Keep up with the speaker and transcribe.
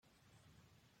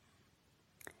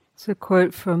It's a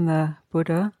quote from the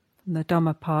Buddha, from the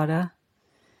Dhammapada.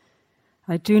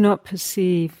 I do not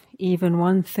perceive even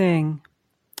one thing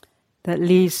that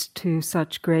leads to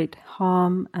such great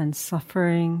harm and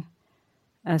suffering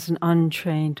as an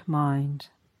untrained mind.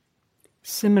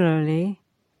 Similarly,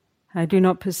 I do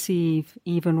not perceive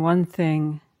even one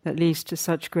thing that leads to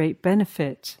such great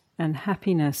benefit and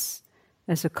happiness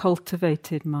as a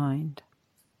cultivated mind.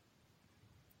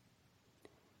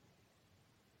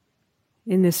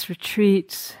 In this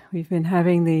retreat, we've been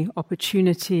having the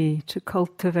opportunity to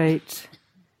cultivate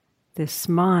this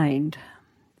mind,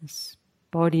 this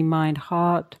body, mind,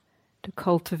 heart, to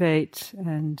cultivate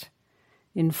and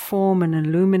inform and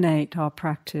illuminate our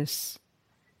practice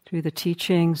through the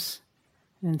teachings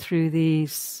and through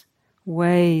these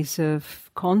ways of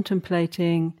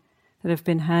contemplating that have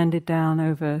been handed down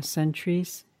over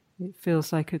centuries. It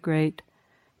feels like a great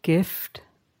gift.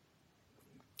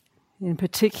 In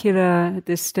particular, at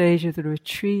this stage of the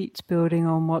retreat, building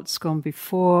on what's gone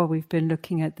before, we've been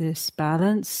looking at this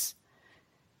balance.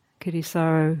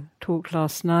 Thanissara talked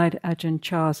last night, Ajahn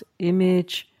Chah's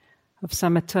image of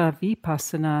samatha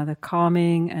vipassana, the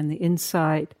calming and the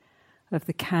insight of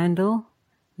the candle.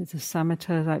 It's a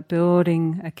samatha like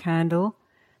building a candle,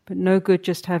 but no good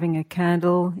just having a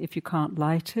candle if you can't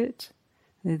light it.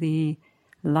 The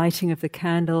lighting of the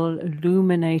candle,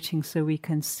 illuminating so we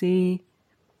can see,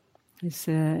 is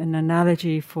an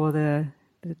analogy for the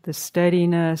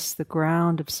steadiness, the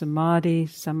ground of samadhi,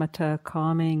 samatha,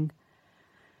 calming,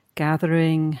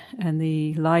 gathering, and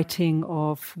the lighting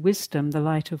of wisdom, the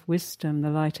light of wisdom,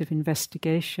 the light of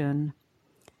investigation.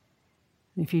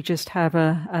 If you just have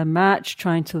a match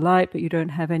trying to light, but you don't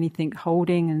have anything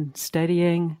holding and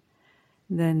steadying,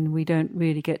 then we don't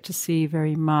really get to see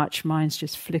very much. Mind's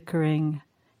just flickering,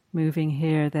 moving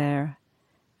here, there.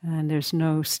 And there's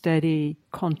no steady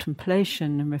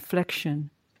contemplation and reflection.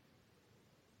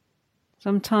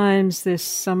 Sometimes this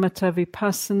samatha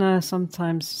vipassana,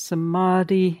 sometimes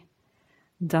samadhi,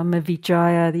 dhamma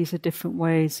vijaya, these are different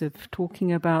ways of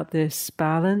talking about this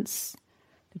balance.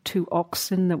 The two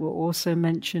oxen that were also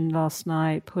mentioned last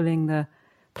night, pulling the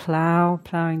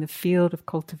ploughing the field of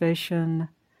cultivation.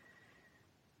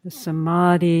 The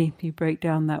samadhi, if you break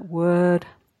down that word,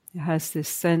 it has this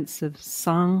sense of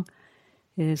sang,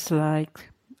 is like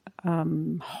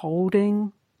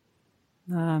holding,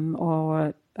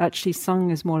 or actually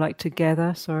sang is more like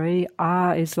together,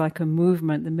 is like a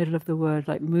movement, the middle of the word,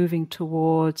 like moving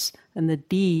towards, and the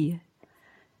di,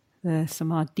 the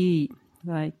samadhi,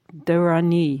 like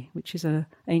dharani, which is an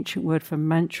ancient word for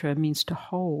mantra, means to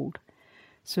hold.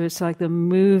 So it's like the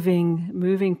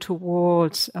moving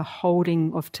towards a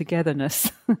holding of togetherness,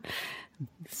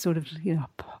 sort of,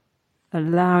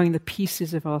 allowing the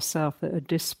pieces of ourself that are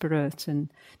disparate and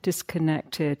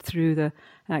disconnected through the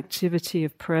activity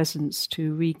of presence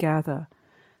to regather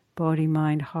body,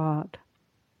 mind, heart.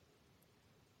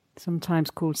 Sometimes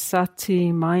called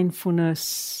sati,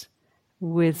 mindfulness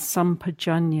with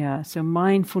sampajanya. So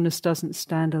mindfulness doesn't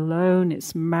stand alone,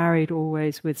 it's married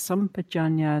always with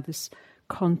sampajanya, this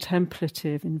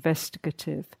contemplative,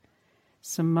 investigative.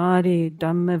 Samadhi,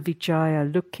 dhamma vijaya,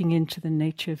 looking into the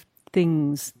nature of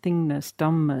things, thingness,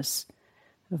 dhammas,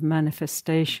 of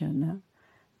manifestation,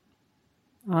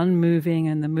 unmoving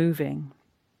and the moving.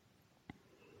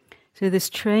 So this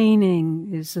training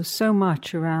is so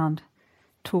much around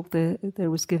talk that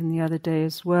was given the other day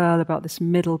as well about this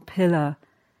middle pillar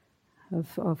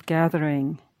of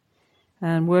gathering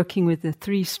and working with the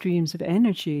three streams of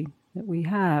energy that we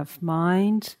have.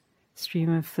 Mind, stream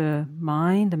of the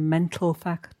mind, the mental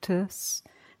factors,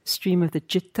 stream of the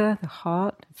citta, the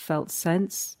heart, felt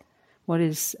sense, what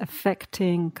is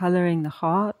affecting, colouring the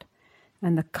heart,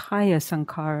 and the kaya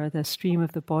sankhara, the stream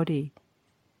of the body.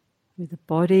 With the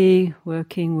body,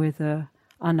 working with the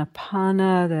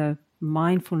anapana, the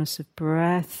mindfulness of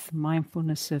breath,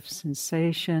 mindfulness of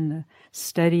sensation, the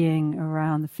steadying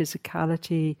around the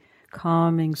physicality,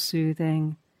 calming,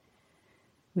 soothing.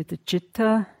 With the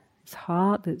citta, this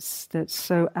heart that's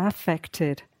so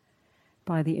affected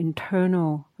by the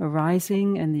internal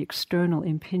arising and the external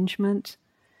impingement.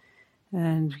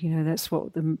 And, that's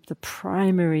what the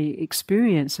primary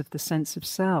experience of the sense of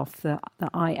self, the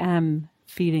I am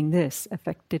feeling this,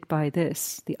 affected by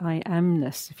this, the I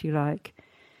amness, if you like,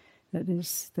 that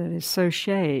is so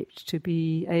shaped to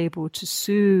be able to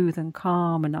soothe and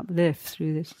calm and uplift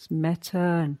through this metta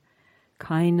and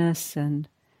kindness and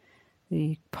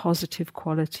the positive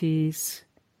qualities,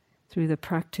 through the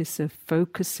practice of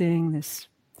focusing, this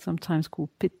sometimes called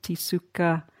piti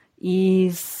sukha,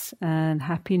 ease and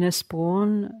happiness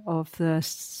born of the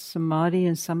samadhi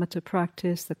and samatha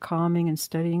practice, the calming and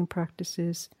steadying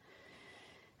practices.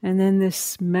 And then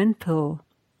this mental,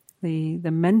 the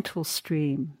mental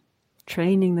stream,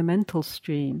 training the mental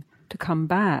stream to come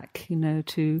back,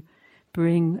 to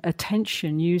bring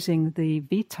attention using the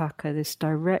vitaka, this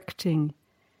directing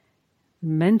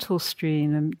mental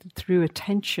stream, and through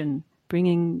attention,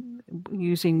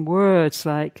 using words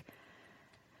like,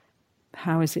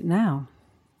 how is it now?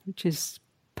 Which is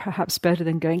perhaps better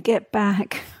than going, get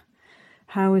back.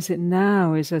 How is it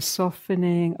now is a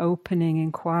softening, opening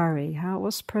inquiry.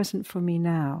 What's present for me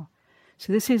now?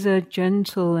 So this is a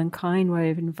gentle and kind way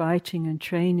of inviting and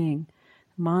training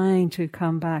mind to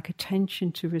come back,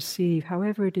 attention to receive,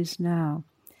 however it is now.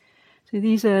 So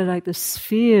these are like the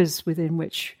spheres within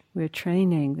which we're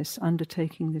training,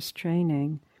 undertaking this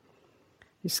training,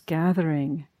 this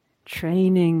gathering,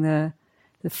 training the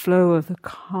flow of the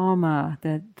karma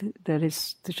that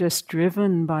is just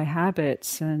driven by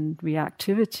habits and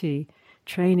reactivity,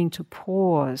 training to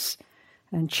pause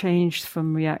and change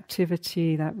from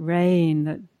reactivity, that rain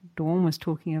that Dawn was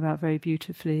talking about very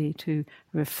beautifully, to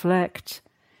reflect,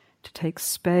 to take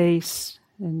space,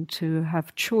 and to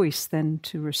have choice then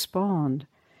to respond,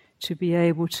 to be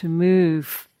able to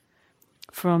move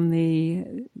from the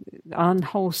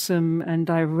unwholesome and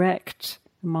direct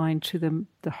mind to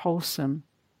the wholesome.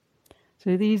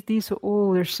 So these are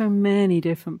all, there's so many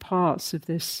different parts of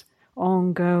this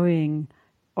ongoing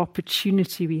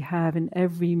opportunity we have in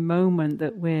every moment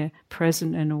that we're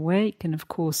present and awake. And of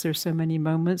course, there are so many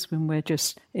moments when we're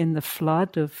just in the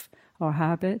flood of our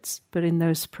habits. But in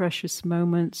those precious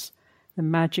moments, the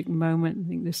magic moment, I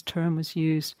think this term was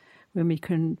used, when we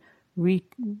can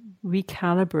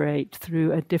recalibrate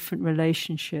through a different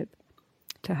relationship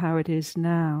to how it is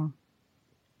now.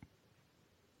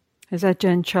 As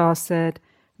Ajahn Chah said,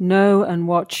 know and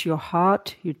watch your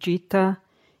heart, your citta.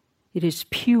 It is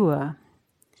pure,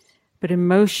 but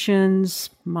emotions,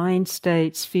 mind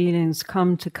states, feelings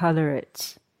come to color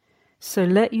it. So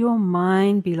let your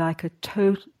mind be like a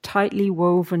tightly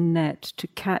woven net to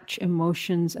catch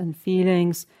emotions and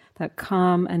feelings that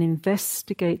come and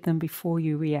investigate them before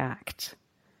you react.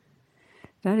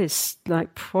 That is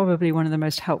like probably one of the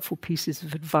most helpful pieces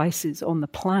of advice on the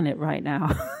planet right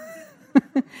now.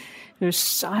 There's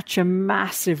such a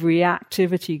massive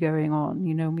reactivity going on,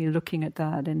 we're looking at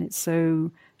that, and it's so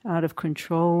out of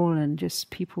control, and just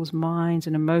people's minds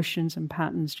and emotions and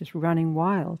patterns just running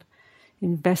wild.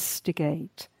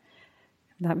 Investigate.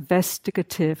 That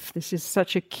investigative, this is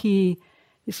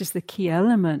the key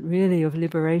element really of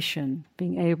liberation,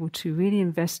 being able to really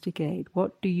investigate.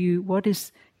 What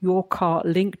is your cart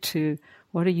linked to?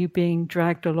 What are you being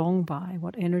dragged along by?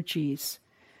 What energies?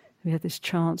 We have this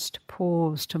chance to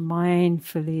pause, to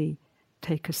mindfully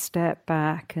take a step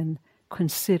back and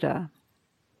consider.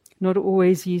 Not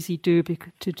always easy to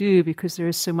do because there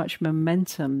is so much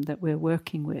momentum that we're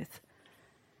working with.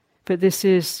 But this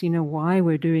is, why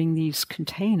we're doing these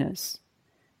containers,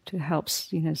 to help,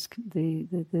 the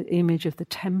image of the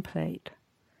template.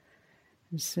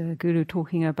 There's Guru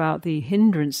talking about the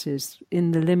hindrances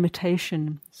in the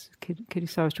limitation.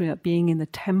 Thanissara was talking about being in the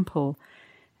temple,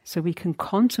 so we can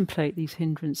contemplate these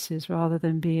hindrances rather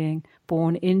than being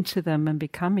born into them and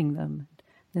becoming them,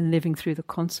 and living through the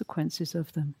consequences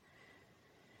of them.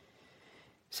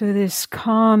 So this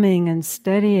calming and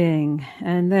steadying,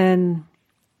 and then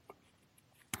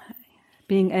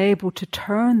being able to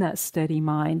turn that steady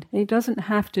mind. It doesn't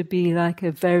have to be like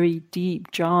a very deep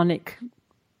jhanic,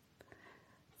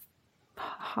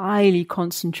 highly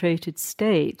concentrated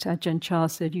state. Ajahn Chah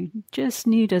said you just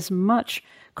need as much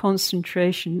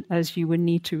concentration as you would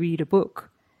need to read a book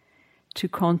to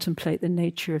contemplate the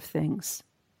nature of things.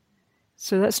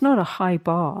 So that's not a high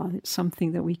bar. It's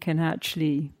something that we can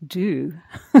actually do,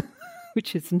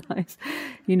 which is nice.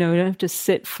 We don't have to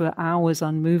sit for hours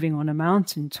unmoving on a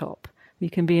mountaintop. We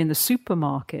can be in the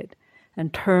supermarket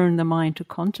and turn the mind to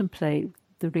contemplate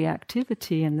the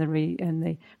reactivity and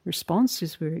the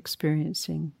responses we're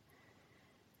experiencing.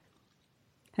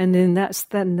 And then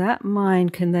that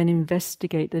mind can then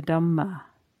investigate the Dhamma.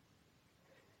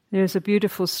 There's a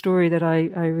beautiful story that I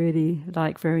really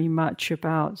like very much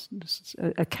about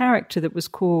a character that was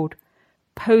called,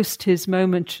 post his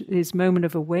moment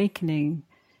of awakening,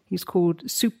 he's called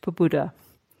Super Buddha.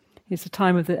 It's at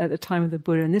the time of the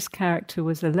Buddha, and this character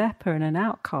was a leper and an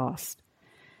outcast.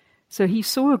 So he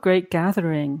saw a great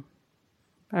gathering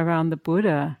around the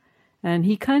Buddha, and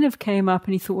he kind of came up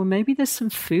and he thought, well, maybe there's some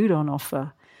food on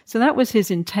offer. So that was his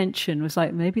intention, was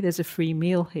like, maybe there's a free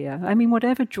meal here. I mean,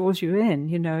 whatever draws you in,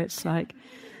 it's like...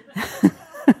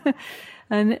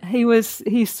 And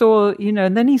he saw,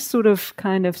 and then he sort of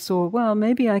kind of saw, well,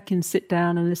 maybe I can sit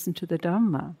down and listen to the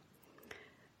Dhamma.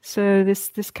 So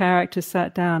this character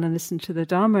sat down and listened to the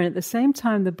Dhamma, and at the same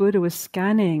time the Buddha was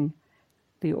scanning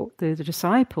the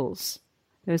disciples,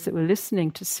 those that were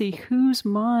listening, to see whose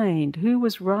mind, who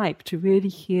was ripe to really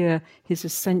hear his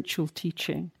essential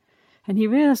teaching. And he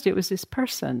realized it was this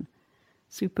person,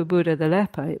 Super Buddha the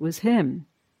leper, it was him.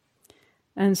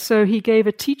 And so he gave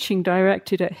a teaching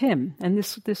directed at him, and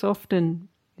this often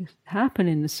happened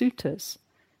in the suttas.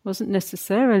 It wasn't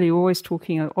necessarily always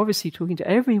obviously talking to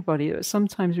everybody, it was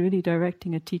sometimes really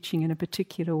directing a teaching in a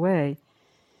particular way.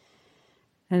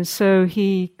 And so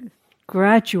he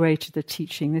graduated the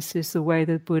teaching. This is the way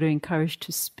the Buddha encouraged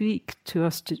to speak to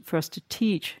us, for us to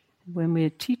teach when we're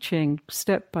teaching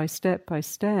step by step by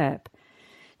step.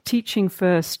 Teaching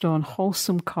first on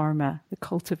wholesome karma, the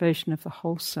cultivation of the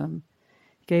wholesome.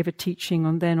 He gave a teaching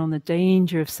on the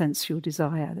danger of sensual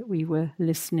desire that we were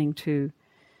listening to,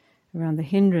 around the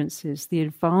hindrances, the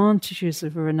advantages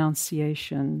of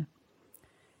renunciation.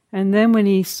 And then when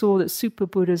he saw that Super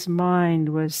Buddha's mind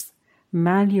was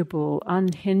malleable,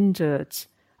 unhindered,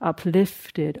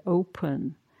 uplifted,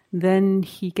 open, then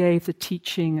he gave the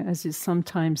teaching, as is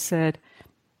sometimes said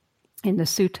in the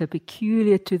sutta,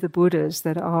 peculiar to the Buddhas,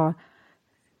 that are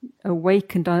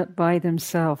awakened by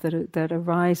themselves, that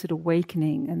arise at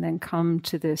awakening and then come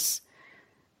to this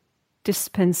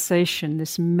dispensation,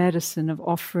 this medicine of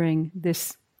offering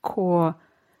this core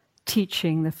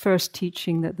teaching, the first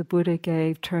teaching that the Buddha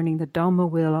gave, turning the Dhamma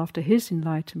wheel after his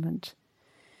enlightenment,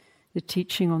 the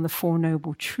teaching on the Four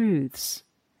Noble Truths.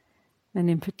 And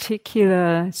in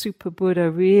particular, Super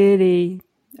Buddha really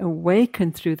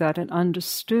awakened through that and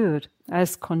understood,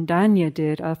 as Kondanya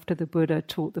did after the Buddha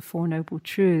taught the Four Noble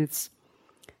Truths.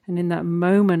 And in that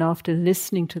moment, after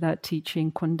listening to that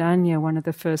teaching, Kondanya, one of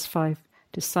the first 5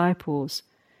 disciples,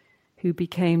 who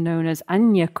became known as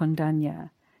Anya Kondanya,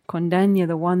 Kondanya,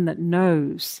 the one that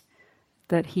knows,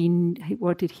 that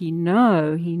what did he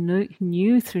know? He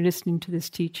knew through listening to this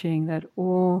teaching that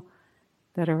all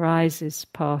that arises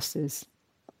passes.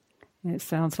 And it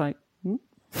sounds like,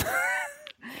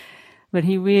 but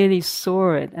he really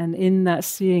saw it, and in that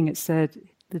seeing it said,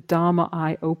 the Dharma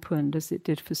eye opened, as it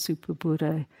did for Super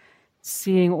Buddha.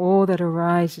 Seeing all that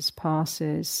arises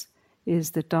passes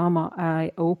is the Dharma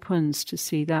eye opens to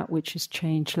see that which is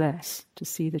changeless, to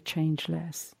see the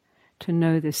changeless, to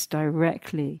know this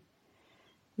directly,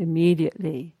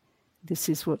 immediately. This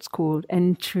is what's called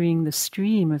entering the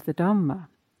stream of the Dhamma,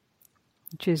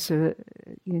 which is a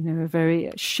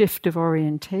very shift of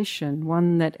orientation.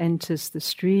 One that enters the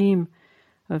stream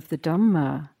of the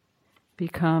Dhamma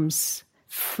becomes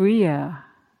freer,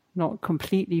 not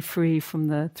completely free from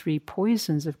the 3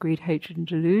 poisons of greed, hatred, and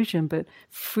delusion, but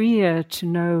freer to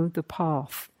know the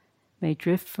path, may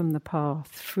drift from the path,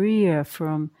 freer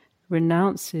from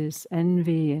renounces,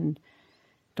 envy, and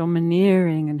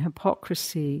domineering and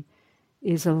hypocrisy,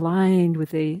 is aligned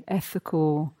with the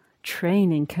ethical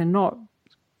training, cannot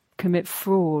commit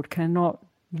fraud, cannot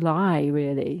lie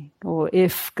really, or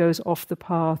if goes off the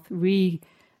path,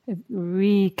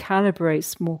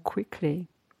 recalibrates more quickly.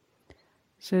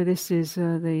 So this is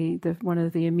the one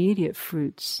of the immediate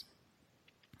fruits.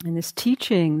 And this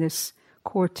teaching, this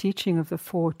core teaching of the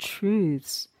Four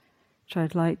Truths, which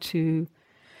I'd like to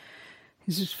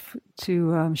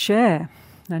share.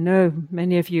 I know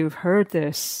many of you have heard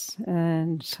this,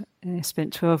 and I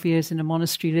spent 12 years in a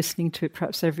monastery listening to it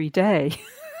perhaps every day.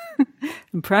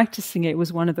 And practicing it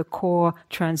was one of the core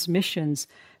transmissions,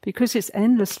 because it's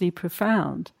endlessly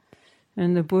profound.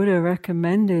 And the Buddha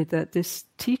recommended that this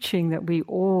teaching, that we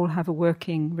all have a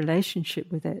working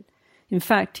relationship with it. In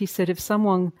fact, he said, if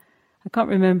someone, I can't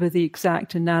remember the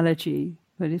exact analogy,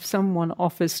 but if someone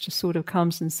offers to sort of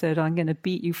comes and said, I'm going to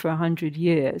beat you for 100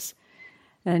 years,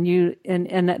 and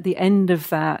at the end of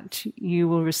that, you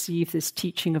will receive this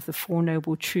teaching of the Four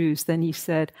Noble Truths, then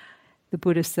the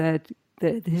Buddha said,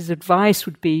 that his advice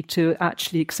would be to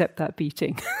actually accept that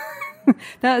beating.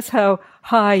 That's how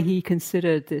high he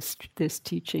considered this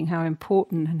teaching, how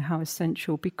important and how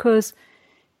essential, because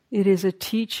it is a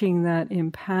teaching that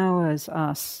empowers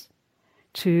us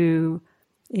to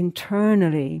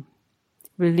internally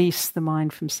release the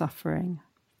mind from suffering.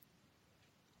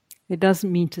 It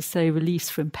doesn't mean to say release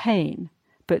from pain,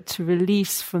 but to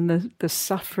release from the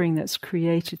suffering that's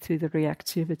created through the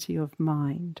reactivity of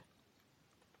mind.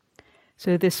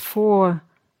 So this four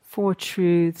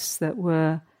truths that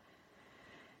were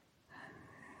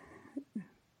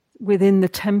within the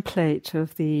template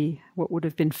of what would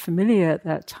have been familiar at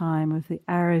that time of the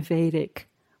Ayurvedic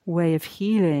way of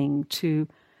healing, to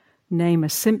name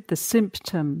the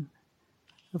symptom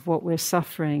of what we're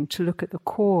suffering, to look at the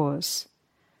cause,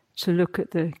 to look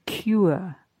at the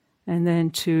cure, and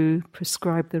then to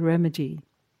prescribe the remedy.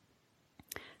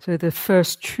 So the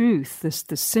first truth, the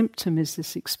symptom, is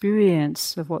this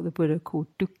experience of what the Buddha called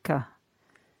dukkha.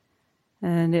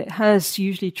 And it has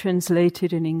usually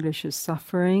translated in English as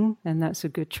suffering, and that's a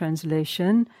good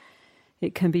translation.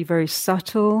 It can be very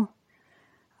subtle,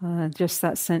 just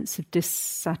that sense of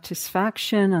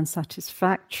dissatisfaction,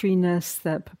 unsatisfactoriness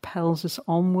that propels us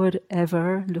onward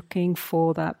ever, looking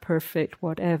for that perfect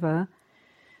whatever,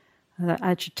 that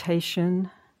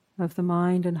agitation of the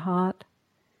mind and heart.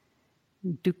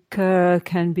 Dukkha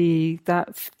can be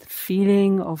that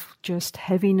feeling of just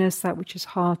heaviness, that which is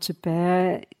hard to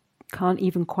bear. Can't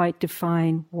even quite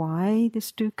define why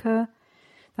this dukkha.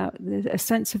 A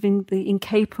sense of the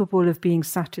incapable of being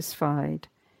satisfied.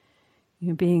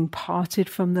 Being parted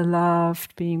from the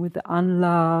loved, being with the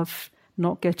unloved,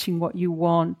 not getting what you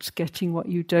want, getting what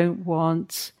you don't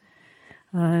want.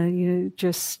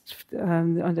 Just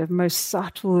on the most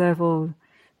subtle level,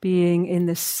 being in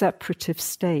this separative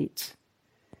state,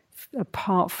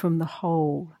 apart from the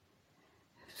whole,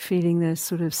 feeling the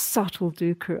sort of subtle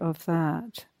dukkha of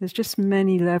that. There's just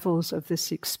many levels of this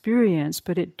experience,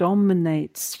 but it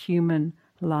dominates human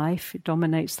life, it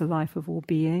dominates the life of all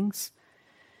beings.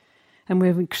 And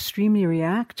we're extremely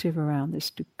reactive around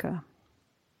this dukkha.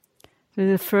 So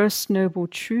the first noble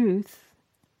truth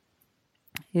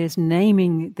is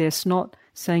naming this, not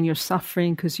saying you're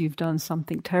suffering because you've done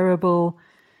something terrible,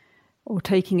 or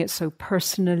taking it so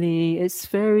personally. It's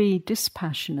very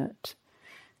dispassionately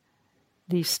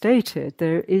stated.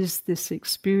 There is this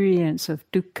experience of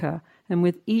dukkha, and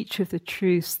with each of the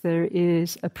truths there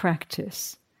is a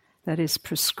practice that is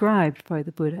prescribed by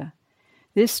the Buddha.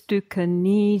 This dukkha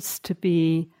needs to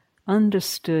be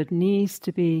understood, needs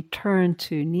to be turned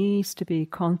to, needs to be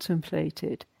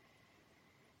contemplated.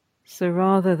 So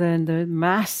rather than the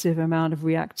massive amount of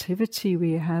reactivity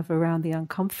we have around the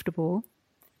uncomfortable,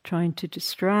 trying to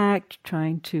distract,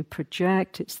 trying to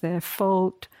project it's their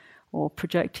fault, or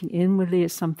projecting inwardly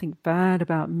it's something bad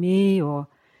about me, or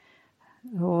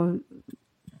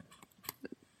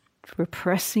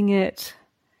repressing it,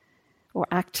 or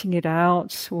acting it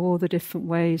out, all the different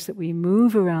ways that we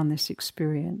move around this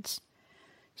experience.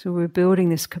 So we're building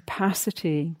this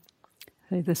capacity,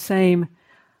 the same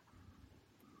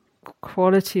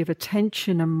quality of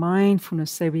attention and mindfulness,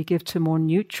 say we give to more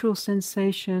neutral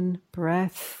sensation,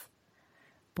 breath,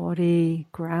 body,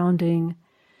 grounding,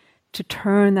 to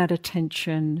turn that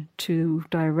attention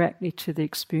directly to the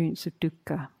experience of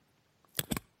dukkha.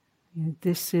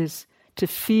 This is to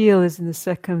feel, is in the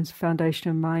second foundation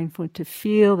of mindfulness, to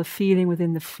feel the feeling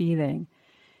within the feeling.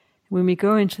 When we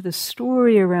go into the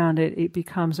story around it, it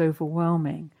becomes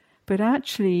overwhelming. But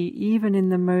actually, even in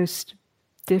the most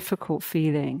difficult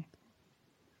feeling,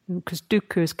 because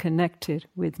dukkha is connected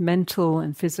with mental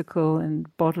and physical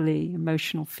and bodily,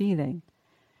 emotional feeling,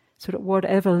 so at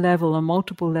whatever level or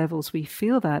multiple levels we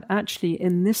feel that, actually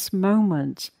in this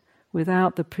moment,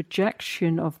 without the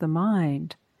projection of the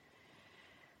mind,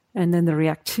 and then the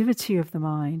reactivity of the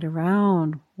mind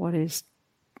around what is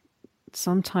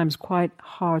sometimes quite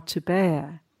hard to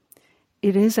bear,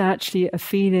 it is actually a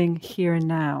feeling here and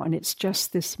now, and it's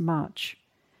just this much.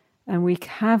 And we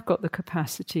have got the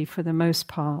capacity for the most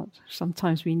part.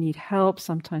 Sometimes we need help,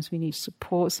 sometimes we need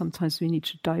support, sometimes we need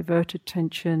to divert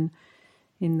attention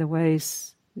in the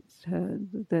ways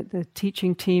that the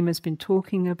teaching team has been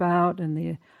talking about,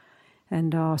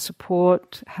 and our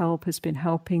support help has been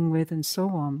helping with, and so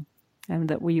on, and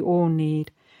that we all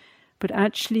need. But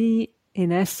actually,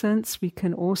 in essence, we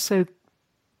can also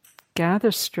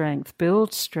gather strength,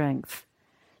 build strength,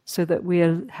 so that we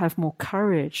have more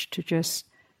courage to just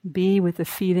be with the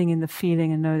feeling in the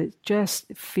feeling and know that it just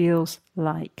feels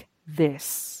like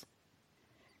this,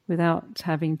 without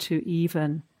having to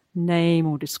even name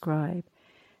or describe.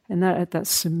 And that at that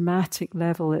somatic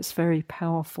level, it's very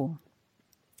powerful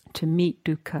to meet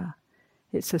dukkha.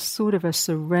 It's a sort of a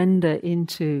surrender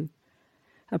into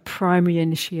a primary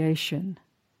initiation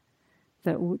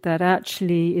that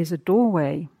actually is a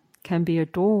doorway, can be a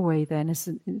doorway then, as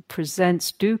it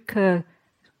presents dukkha.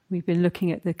 We've been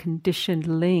looking at the conditioned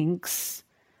links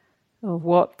of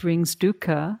what brings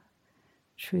dukkha,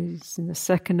 which is in the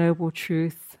second noble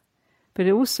truth. But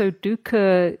also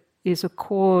dukkha is a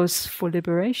cause for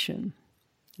liberation.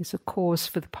 It's a cause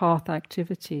for the path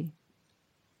activity.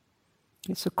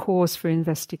 It's a cause for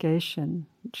investigation,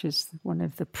 which is one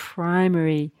of the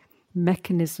primary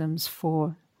mechanisms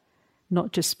for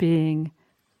not just being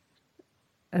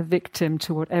a victim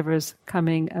to whatever is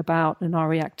coming about in our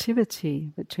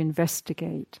reactivity, but to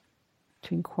investigate,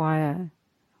 to inquire,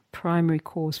 primary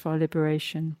cause for our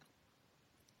liberation.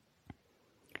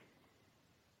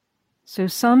 So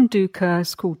some dukkha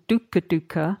is called dukkha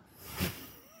dukkha.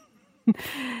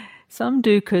 Some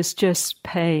dukkha is just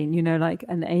pain, like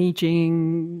an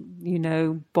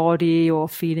aging, body, or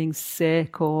feeling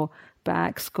sick, or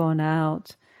back's gone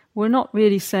out. We're not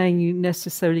really saying you're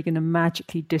necessarily going to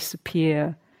magically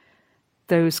disappear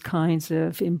those kinds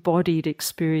of embodied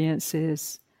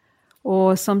experiences.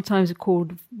 Or sometimes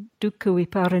called dukkha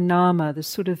viparinama, the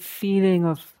sort of feeling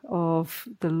of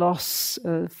the loss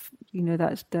of,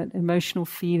 that emotional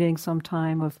feeling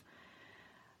sometime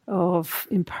of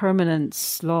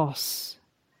impermanence, loss.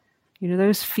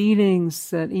 Those feelings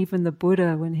that even the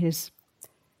Buddha, when his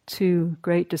two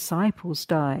great disciples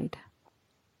died,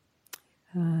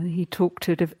 he talked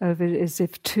of it as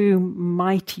if two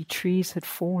mighty trees had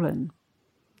fallen.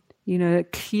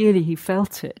 Clearly he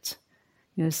felt it.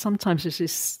 Sometimes there's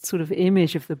this sort of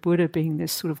image of the Buddha being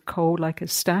this sort of cold, like a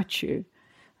statue.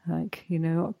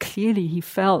 Clearly he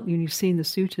felt, you've seen the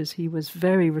suttas, he was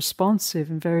very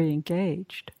responsive and very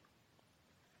engaged.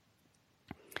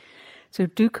 So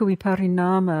dukkha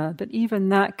viparinama, but even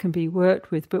that can be worked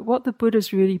with. But what the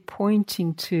Buddha's really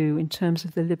pointing to in terms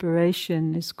of the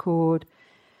liberation is called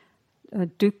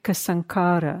dukkha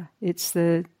sankhara. It's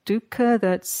the dukkha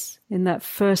that's in that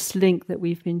first link that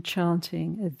we've been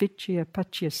chanting, avijjaya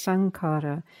paccaya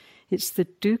sankhara. It's the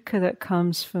dukkha that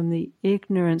comes from the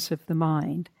ignorance of the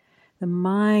mind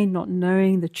not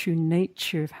knowing the true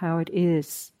nature of how it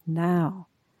is now.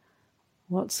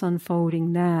 What's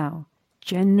unfolding now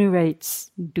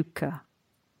generates dukkha,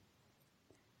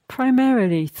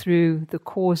 primarily through the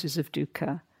causes of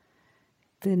dukkha,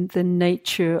 the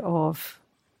nature of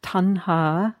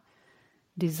tanha,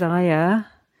 desire,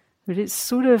 but it's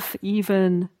sort of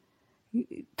even,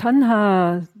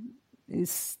 tanha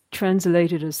is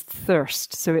translated as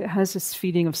thirst, so it has this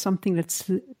feeling of something that's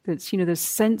there's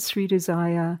sensory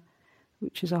desire,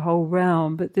 which is a whole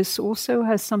realm, but this also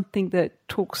has something that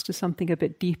talks to something a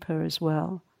bit deeper as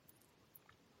well.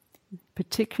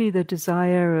 Particularly the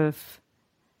desire of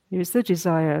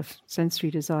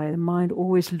sensory desire, the mind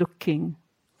always looking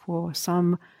for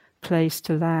some place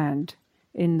to land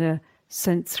in the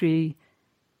sensory,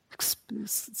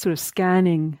 sort of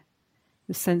scanning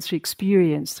the sensory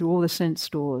experience through all the sense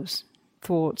doors,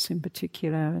 thoughts in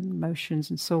particular, and emotions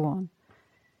and so on.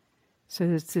 So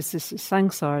there's this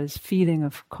samsara, this feeling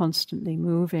of constantly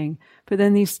moving. But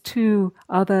then these two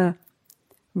other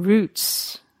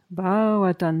roots,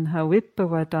 bhavadanha,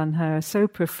 vibhavadanha, are so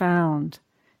profound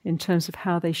in terms of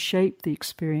how they shape the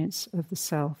experience of the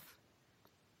self.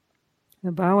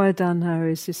 The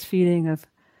bhavadanha is this feeling of,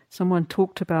 someone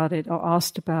talked about it or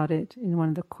asked about it in one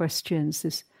of the questions,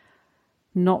 this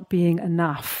not being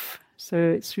enough. So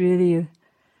it's really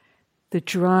the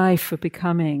drive for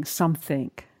becoming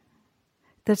something.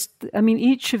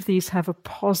 Each of these have a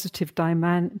positive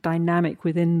dynamic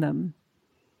within them.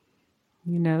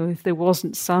 If there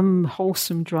wasn't some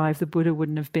wholesome drive, the Buddha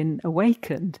wouldn't have been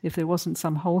awakened. If there wasn't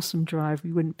some wholesome drive,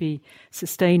 we wouldn't be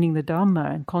sustaining the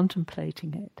Dhamma and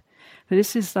contemplating it. But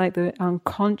this is like the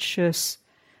unconscious,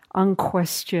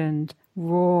 unquestioned,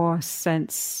 raw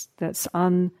sense that's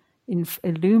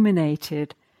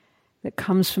illuminated, that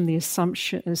comes from the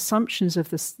assumptions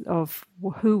of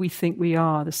who we think we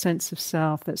are, the sense of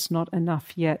self that's not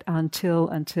enough yet until.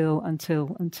 And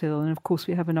of course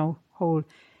we have a whole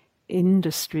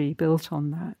industry built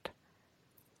on that.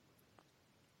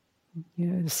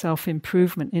 The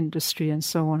self-improvement industry and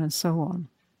so on and so on.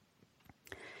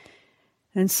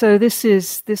 And so this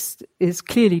is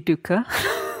clearly dukkha,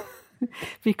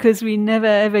 because we never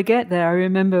ever get there. I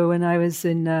remember when I was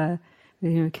in,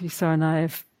 Thanissara and I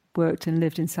have worked and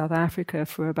lived in South Africa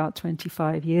for about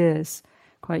 25 years,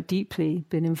 quite deeply,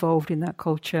 been involved in that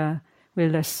culture. We're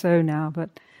less so now,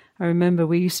 but I remember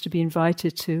we used to be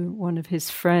invited to one of his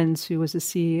friends who was the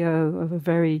CEO of a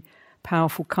very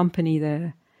powerful company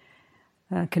there,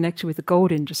 connected with the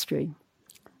gold industry.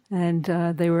 And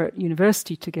they were at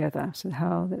university together, so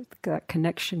how that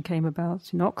connection came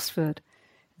about in Oxford.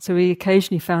 So we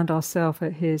occasionally found ourselves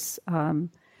at his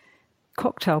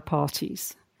cocktail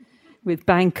parties with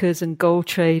bankers and gold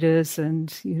traders,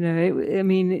 and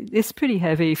it's pretty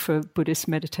heavy for Buddhist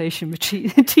meditation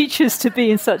teachers to be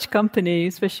in such company,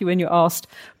 especially when you're asked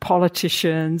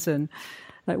politicians and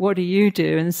like, what do you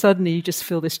do? And suddenly you just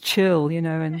feel this chill,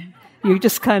 and you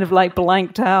just kind of like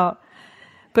blanked out.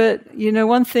 But,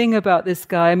 one thing about this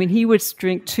guy, he would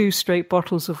drink 2 straight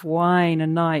bottles of wine a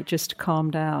night just to calm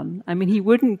down. He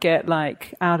wouldn't get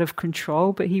like out of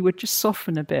control, but he would just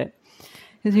soften a bit.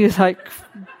 He was like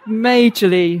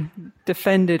majorly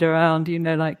defended around,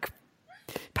 like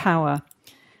power.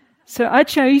 So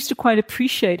actually I used to quite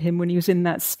appreciate him when he was in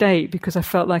that state, because I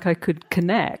felt like I could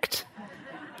connect.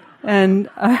 And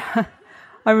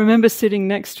I remember sitting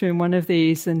next to him one of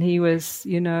these, and he was,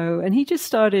 and he just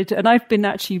started, and I've been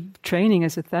actually training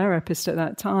as a therapist at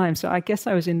that time, so I guess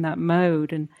I was in that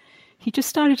mode, and he just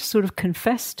started to sort of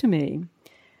confess to me,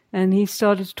 and he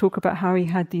started to talk about how he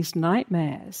had these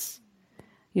nightmares,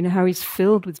 how he's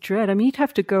filled with dread. I mean, he'd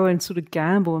have to go and sort of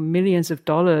gamble millions of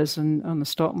dollars on the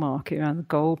stock market, around the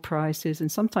gold prices,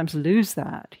 and sometimes lose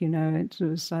that, it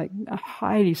was like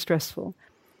highly stressful.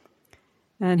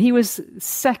 And he was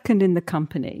second in the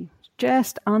company,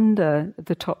 just under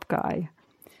the top guy.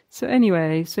 So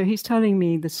anyway, so he's telling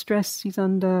me the stress he's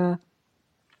under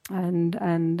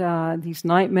and these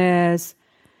nightmares.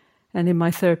 And in my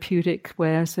therapeutic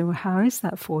way, I said, well, how is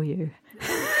that for you?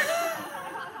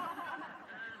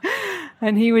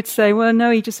 And he would say, well,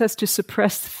 no, he just has to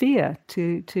suppress the fear.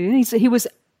 He was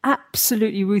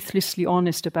absolutely ruthlessly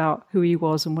honest about who he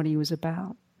was and what he was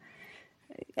about.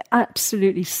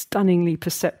 Absolutely stunningly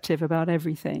perceptive about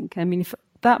everything. I mean, if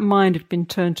that mind had been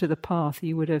turned to the path,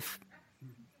 he would have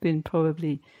been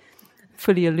probably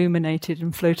fully illuminated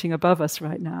and floating above us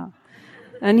right now.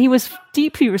 And he was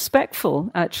deeply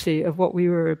respectful, actually, of what we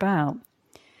were about,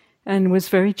 and was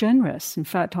very generous. In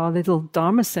fact, our little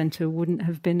Dharma center wouldn't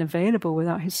have been available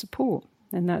without his support.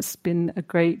 And that's been a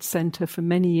great center for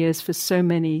many years for so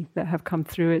many that have come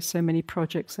through it, so many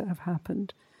projects that have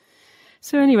happened.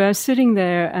 So anyway, I was sitting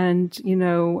there and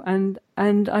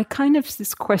I kind of,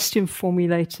 this question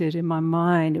formulated in my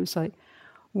mind. It was like,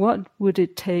 what would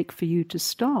it take for you to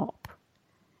stop?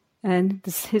 And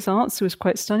his answer was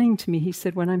quite stunning to me. He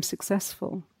said, when I'm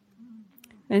successful.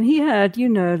 And he had,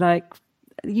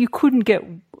 you couldn't get,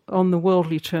 on the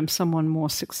worldly term, someone more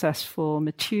successful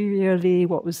materially,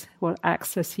 what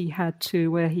access he had to,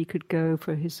 where he could go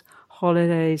for his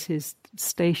holidays, his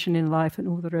station in life and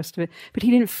all the rest of it. But he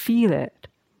didn't feel it.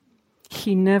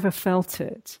 He never felt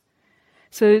it.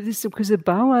 So this is because of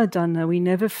Bhava Dana, we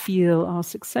never feel our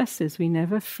successes. We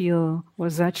never feel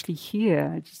what's actually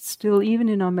here. It's still, even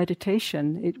in our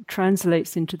meditation, it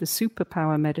translates into the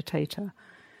superpower meditator.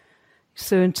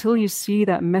 So until you see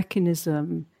that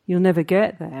mechanism, you'll never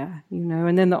get there,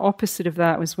 And then the opposite of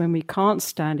that was when we can't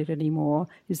stand it anymore,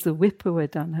 is the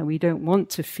Vipava Dana. We don't want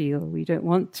to feel, we don't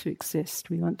want to exist,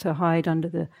 we want to hide under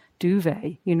the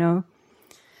duvet, we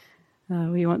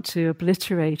want to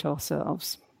obliterate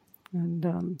ourselves.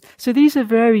 And so these are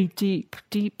very deep,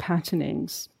 deep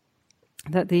patternings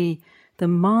that the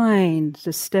mind,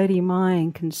 the steady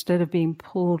mind, can, instead of being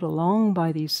pulled along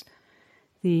by these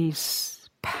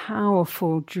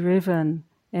powerful, driven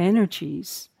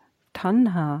energies,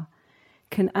 tanha,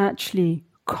 can actually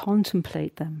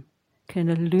contemplate them, can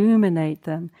illuminate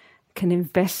them, can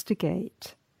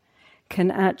investigate,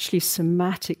 can actually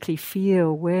somatically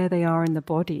feel where they are in the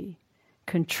body,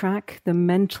 can track the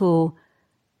mental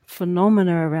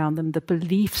phenomena around them, the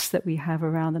beliefs that we have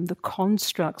around them, the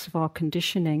constructs of our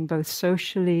conditioning, both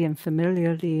socially and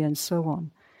familiarly and so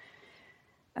on.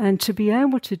 And to be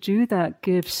able to do that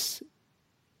gives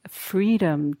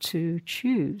freedom to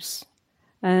choose,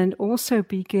 and also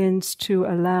begins to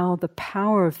allow the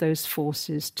power of those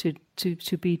forces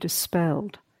to be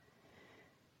dispelled.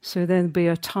 So there'll be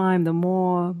a time, the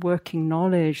more working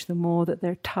knowledge, the more that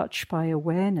they're touched by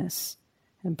awareness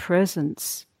and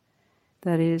presence,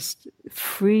 that is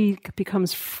free,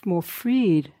 becomes more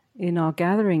freed in our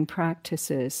gathering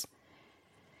practices,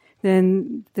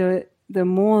 then the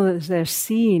more that they're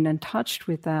seen and touched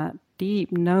with that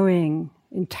deep knowing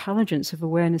intelligence of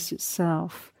awareness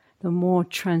itself, the more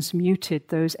transmuted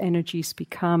those energies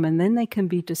become, and then they can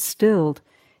be distilled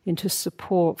into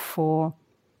support for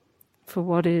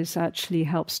what is actually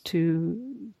helps to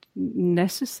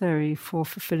necessary for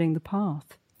fulfilling the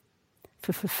path,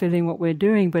 for fulfilling what we're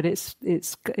doing. But it's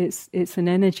an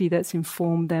energy that's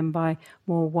informed then by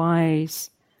more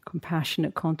wise,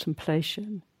 compassionate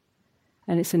contemplation.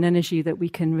 And it's an energy that we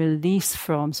can release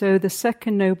from. So the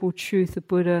second noble truth of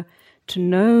Buddha, to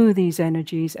know these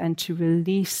energies and to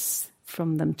release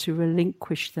from them, to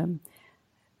relinquish them,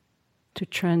 to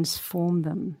transform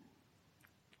them.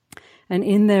 And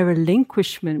in their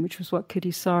relinquishment, which was what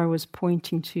Thanissara was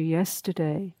pointing to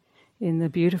yesterday in the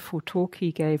beautiful talk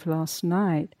he gave last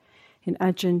night, in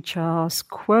Ajahn Chah's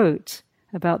quote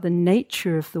about the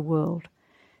nature of the world,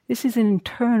 this is an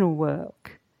internal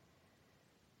work.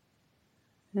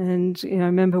 And I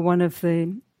remember one of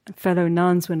the fellow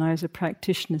nuns when I was a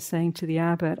practitioner saying to the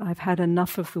abbot, "I've had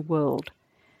enough of the world."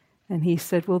 And he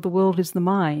said, "Well, the world is the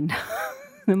mind."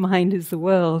 The mind is the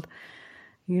world.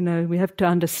 We have to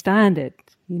understand it.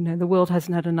 The world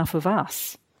hasn't had enough of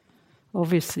us,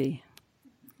 obviously.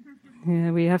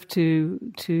 We have to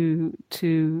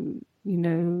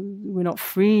we're not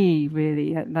free,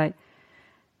 really.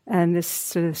 And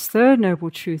this third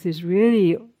noble truth is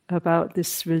really about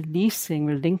this releasing,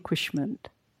 relinquishment.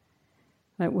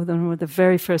 Like one of the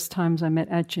very first times I met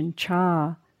Ajahn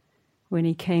Chah, when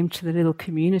he came to the little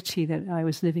community that I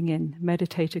was living in,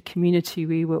 meditator community,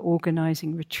 we were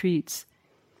organizing retreats.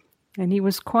 And he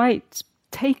was quite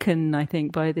taken, I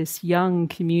think, by this young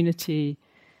community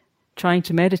trying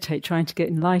to meditate, trying to get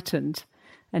enlightened.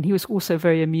 And he was also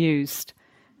very amused.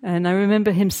 And I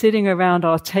remember him sitting around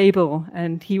our table,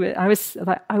 and I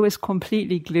was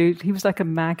completely glued. He was like a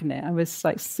magnet. I was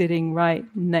like sitting right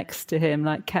next to him,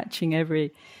 like catching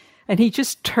and he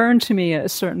just turned to me at a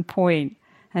certain point,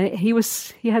 and he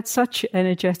had such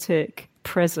energetic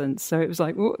presence. So it was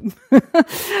like,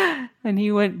 and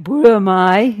he went "Bua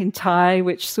Mai" in Thai,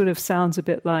 which sort of sounds a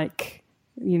bit like,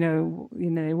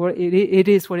 what it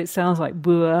is what it sounds like,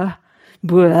 "Bua,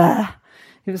 Bua."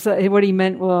 It was like, what he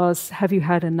meant was, have you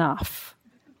had enough?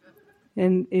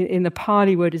 And in the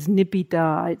Pali word is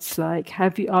nibbida. It's like,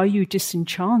 are you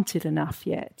disenchanted enough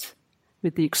yet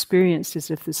with the experiences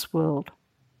of this world?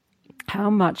 How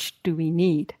much do we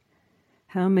need?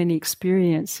 How many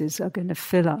experiences are going to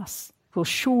fill us? Well,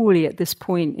 surely at this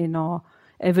point in our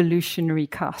evolutionary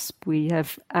cusp, we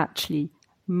have actually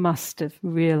must have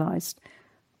realized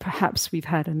perhaps we've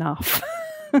had enough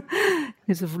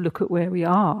because of look at where we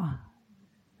are.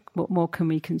 What more can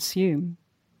we consume?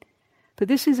 But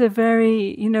this is a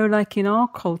very, like in our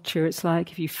culture, it's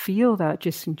like if you feel that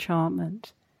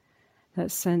disenchantment,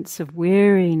 that sense of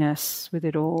weariness with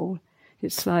it all,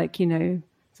 it's like,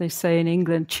 they say in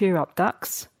England, cheer up,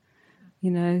 ducks.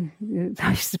 People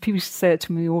used to say it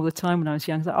to me all the time when I was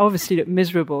young. It's like, obviously look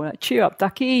miserable, like, cheer up,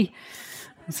 ducky.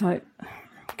 It's like,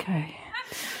 okay.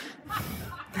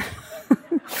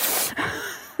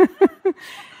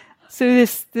 So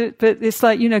but it's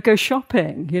like, go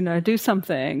shopping, do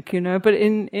something, But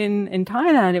in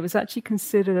Thailand, it was actually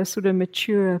considered a sort of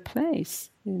mature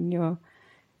place in your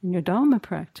Dharma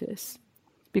practice,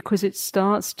 because it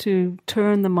starts to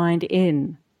turn the mind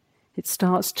in. It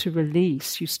starts to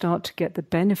release. You start to get the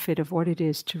benefit of what it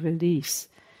is to release.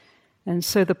 And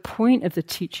so the point of the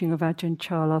teaching of Ajahn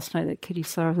Chah last night that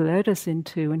Thanissara led us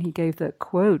into when he gave that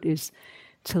quote is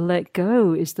to let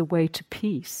go is the way to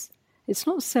peace. It's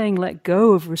not saying let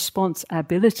go of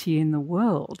responsibility in the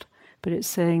world, but it's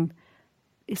saying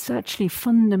it's actually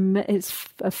it's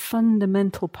a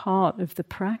fundamental part of the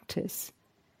practice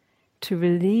to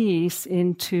release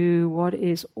into what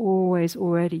is always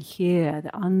already here,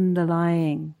 the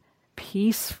underlying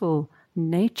peaceful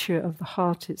nature of the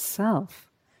heart itself.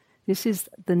 This is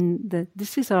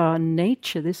this is our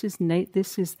nature. This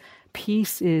is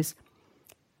peace is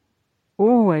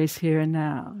always here and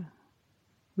now.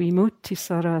 Vimutti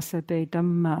sarasabe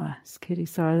dhamma,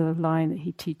 Thanissara, the line that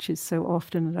he teaches so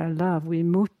often that I love.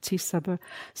 Vimutti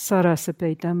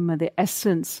sarasabe dhamma, the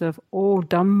essence of all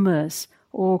dhammas,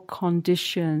 all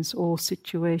conditions, all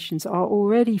situations are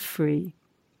already free.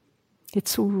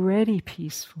 It's already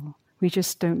peaceful. We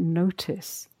just don't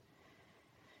notice.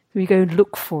 We go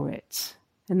look for it.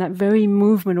 And that very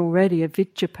movement already,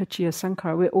 avidya paccaya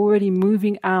sankhara, we're already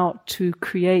moving out to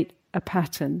create a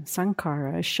pattern,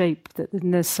 sankhara, a shape that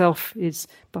the self is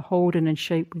beholden and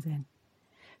shaped within.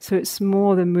 So it's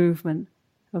more the movement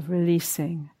of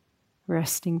releasing,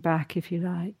 resting back, if you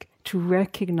like, to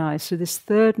recognize. So this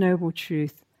third noble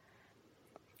truth,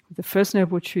 the first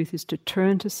noble truth is to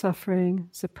turn to suffering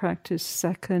as a practice.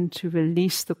 Second, to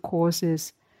release the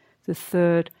causes. The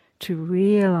third, to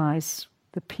realize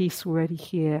the peace already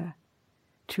here.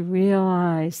 To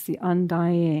realize the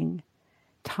undying,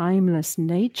 timeless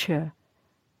nature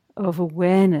of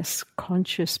awareness,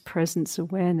 conscious presence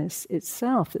awareness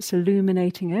itself that's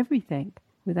illuminating everything.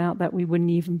 Without that, we wouldn't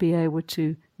even be able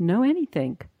to know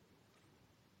anything.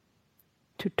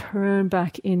 To turn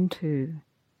back into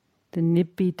the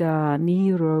nibbida,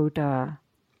 nirodha.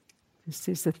 This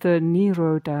is the third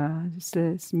nirodha.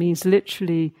 This means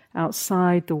literally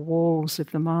outside the walls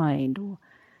of the mind, or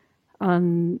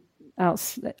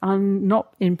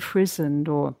not imprisoned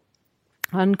or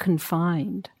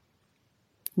unconfined,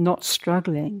 not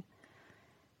struggling.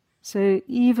 So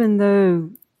even though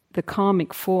the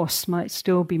karmic force might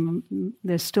still be,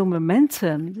 there's still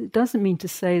momentum, it doesn't mean to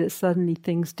say that suddenly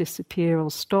things disappear or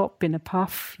stop in a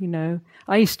puff,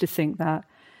 I used to think that.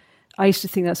 I used to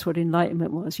think that's what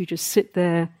enlightenment was. You just sit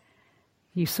there,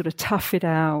 you sort of tough it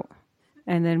out,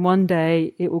 and then one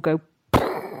day it will go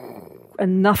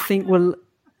and nothing will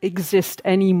exist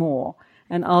anymore.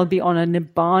 And I'll be on a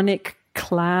nibbanic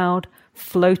cloud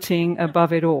floating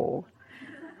above it all.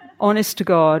 Honest to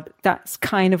God, that's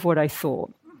kind of what I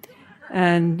thought.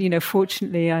 And,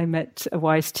 fortunately I met a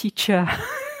wise teacher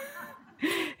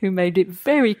who made it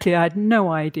very clear I had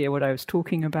no idea what I was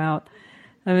talking about.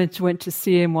 I went to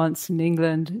see him once in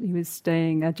England. He was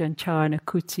staying Ajahn Chah in a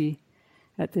kuti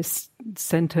at this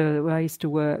centre where I used to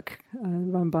work,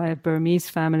 run by a Burmese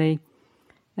family.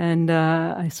 And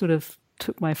I sort of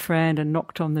took my friend and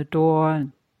knocked on the door.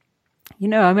 And,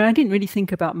 I didn't really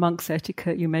think about monks'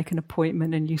 etiquette. You make an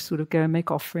appointment and you sort of go and make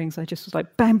offerings. I just was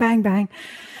like, bang, bang, bang.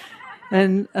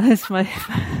 And as my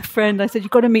friend, I said,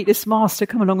 "You've got to meet this master.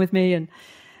 Come along with me."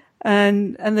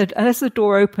 And as the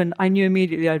door opened, I knew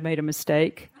immediately I'd made a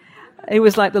mistake. It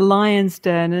was like the lion's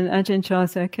den, and Ajahn Chah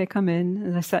said, "Okay, come in."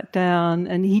 And I sat down,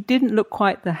 and he didn't look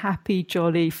quite the happy,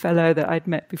 jolly fellow that I'd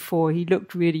met before. He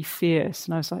looked really fierce,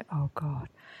 and I was like, "Oh God!"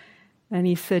 And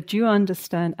he said, "Do you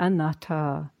understand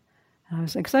anatta?" And I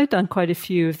was like, because I'd done quite a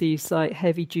few of these like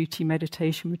heavy-duty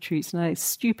meditation retreats, and I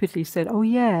stupidly said, "Oh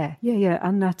yeah,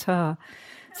 anatta."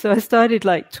 So I started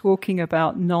like talking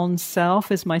about non-self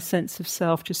as my sense of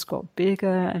self just got bigger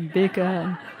and bigger.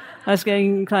 And I was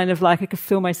getting kind of like I could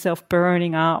feel myself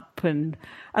burning up, and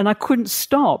I couldn't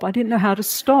stop. I didn't know how to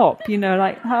stop,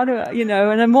 like how do I,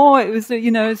 and the more it was,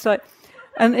 it's like,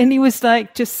 and he was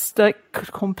like just like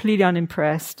completely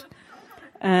unimpressed.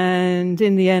 And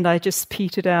in the end, I just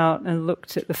petered out and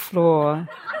looked at the floor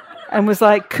and was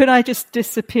like, could I just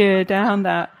disappear down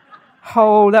that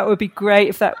hole? That would be great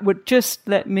if that would just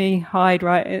let me hide,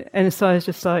 right? And so I was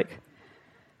just like,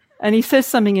 and he says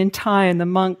something in Thai, and the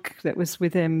monk that was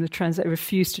with him, the translator,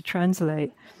 refused to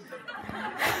translate.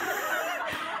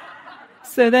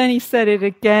 So then he said it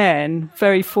again,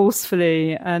 very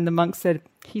forcefully, and the monk said,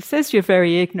 "He says you're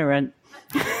very ignorant."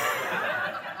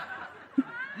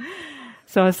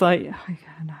 So I was like,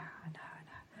 I know.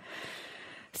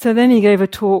 So then he gave a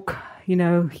talk,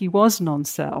 he was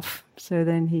non-self. So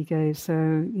then he gave,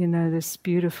 this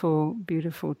beautiful,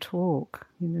 beautiful talk,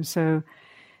 so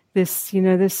this,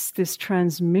 this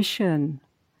transmission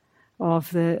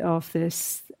of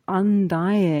this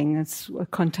undying. It's a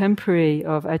contemporary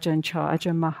of Ajahn Chah.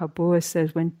 Ajahn Mahabua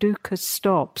says, when dukkha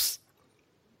stops,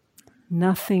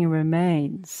 nothing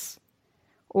remains.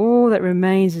 All that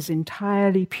remains is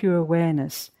entirely pure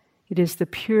awareness. It is the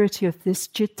purity of this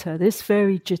citta, this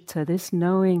very citta, this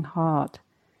knowing heart,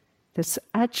 that's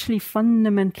actually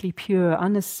fundamentally pure,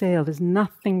 unassailed. There's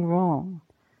nothing wrong.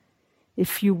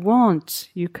 If you want,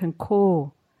 you can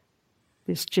call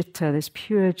this citta, this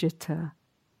pure citta,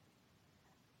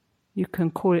 you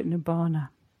can call it nibbana.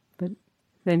 But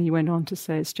then he went on to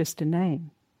say it's just a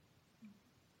name.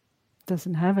 It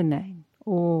doesn't have a name.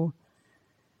 All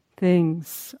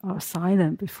things are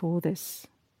silent before this.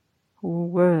 All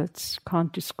words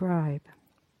can't describe.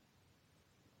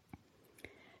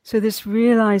 So this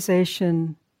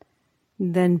realization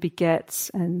then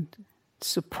begets and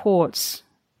supports.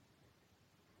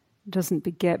 It doesn't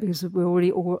beget because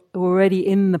we're already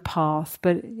in the path,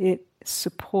 but it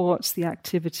supports the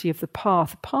activity of the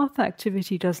path. The path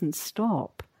activity doesn't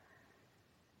stop.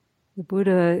 The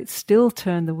Buddha still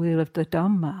turned the wheel of the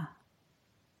Dhamma.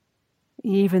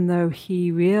 Even though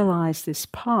he realized this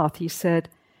path, he said,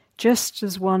 just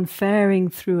as one faring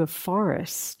through a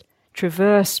forest,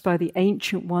 traversed by the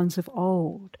ancient ones of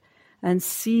old, and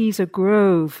sees a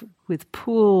grove with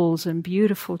pools and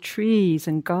beautiful trees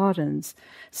and gardens,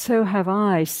 so have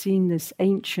I seen this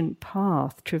ancient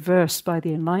path traversed by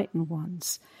the enlightened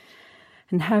ones.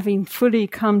 And having fully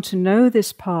come to know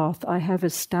this path, I have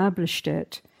established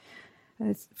it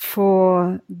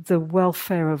for the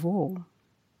welfare of all.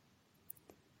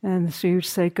 And so you would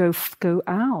say, go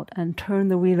out and turn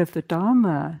the wheel of the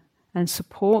Dharma and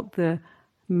support the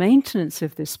maintenance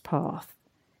of this path.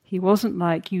 He wasn't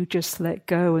like, you just let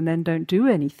go and then don't do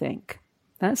anything.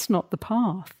 That's not the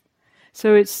path.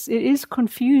 So it is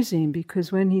confusing,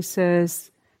 because when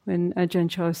Ajahn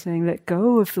Chah is saying, let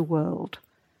go of the world,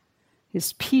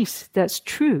 is peace, that's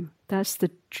true. That's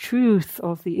the truth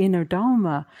of the inner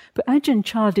Dharma. But Ajahn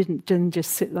Chah didn't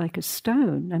just sit like a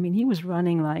stone. I mean, he was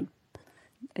running like,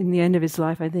 in the end of his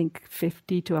life, I think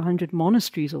 50 to 100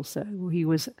 monasteries or so he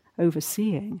was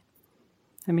overseeing.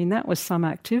 I mean, that was some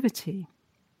activity.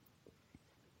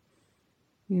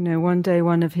 One day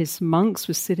one of his monks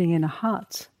was sitting in a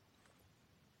hut,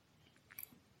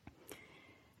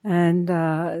 and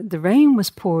the rain was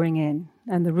pouring in,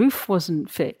 and the roof wasn't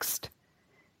fixed.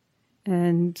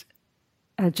 And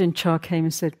Ajahn Chah came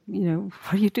and said,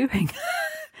 what are you doing?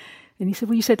 And he said,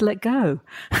 well, you said let go.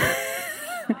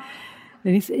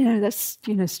 And he said, that's,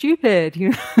 stupid.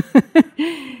 You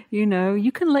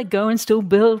can let go and still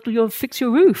fix your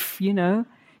roof, You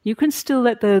can still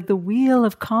let the wheel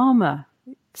of karma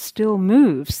still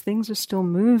moves. Things are still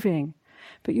moving.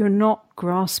 But you're not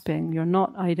grasping, you're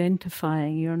not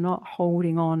identifying, you're not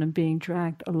holding on and being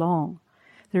dragged along.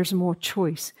 There's more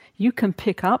choice. You can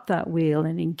pick up that wheel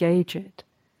and engage it,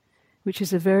 which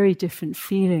is a very different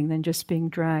feeling than just being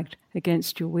dragged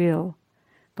against your will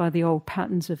by the old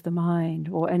patterns of the mind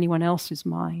or anyone else's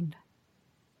mind.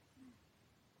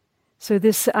 So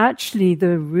this actually,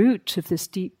 the root of this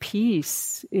deep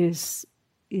peace is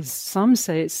some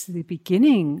say it's the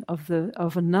beginning of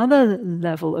another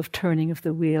level of turning of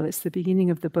the wheel. It's the beginning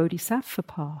of the bodhisattva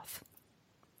path.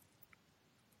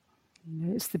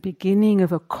 It's the beginning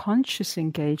of a conscious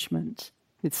engagement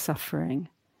with suffering.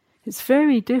 It's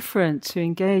very different to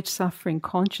engage suffering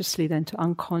consciously than to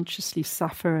unconsciously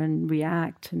suffer and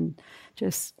react and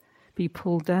just be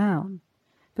pulled down.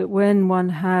 But when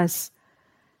one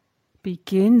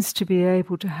begins to be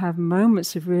able to have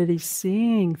moments of really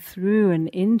seeing through and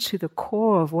into the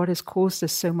core of what has caused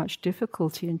us so much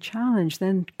difficulty and challenge,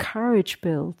 then courage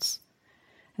builds.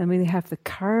 And we have the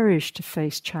courage to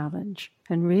face challenge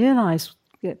and realize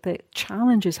that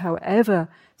challenges, however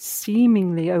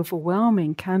seemingly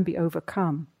overwhelming, can be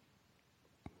overcome.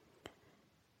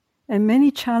 And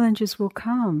many challenges will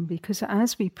come because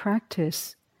as we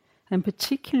practice, and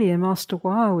particularly, and Master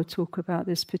Wa would talk about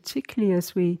this, particularly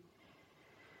as we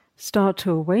start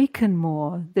to awaken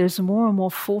more, there's more and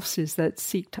more forces that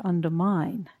seek to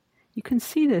undermine. You can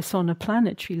see this on a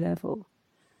planetary level.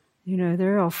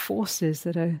 There are forces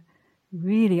that are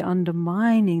really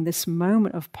undermining this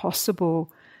moment of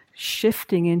possible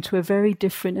shifting into a very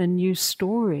different and new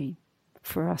story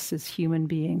for us as human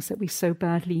beings that we so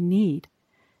badly need.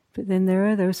 But then there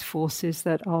are those forces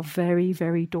that are very,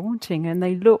 very daunting, and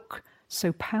they look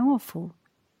so powerful,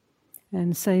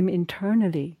 and same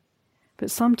internally.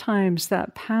 But sometimes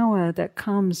that power that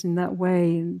comes in that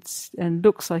way and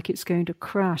looks like it's going to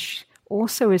crash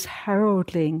also is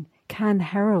can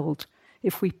herald,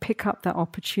 if we pick up that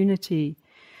opportunity,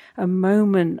 a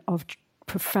moment of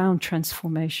profound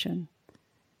transformation.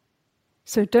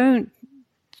 So don't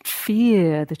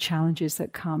fear the challenges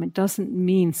that come. It doesn't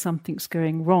mean something's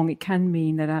going wrong. It can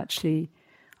mean that actually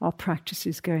our practice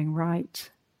is going right.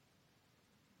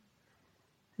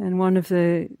 And one of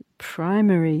the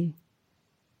primary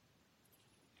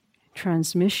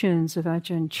transmissions of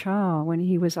Ajahn Chah, when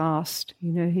he was asked,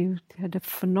 he had a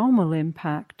phenomenal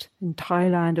impact in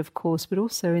Thailand, of course, but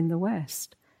also in the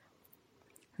West,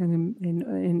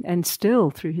 and still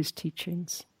through his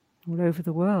teachings all over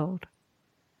the world.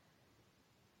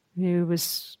 He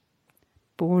was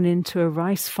born into a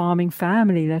rice farming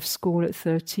family, left school at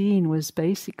 13, was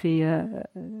basically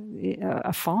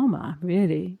a farmer,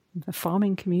 really, a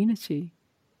farming community.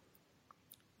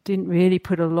 Didn't really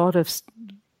put a lot of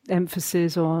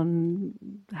emphasis on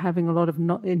having a lot of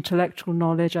intellectual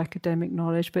knowledge, academic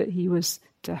knowledge, but he was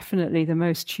definitely the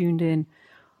most tuned in,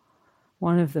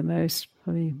 one of the most.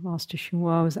 Probably Master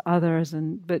Shunwa was others,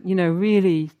 but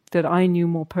really that I knew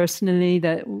more personally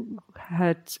that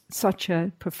had such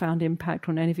a profound impact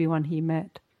on everyone he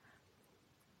met.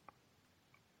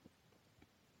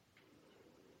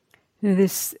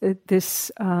 This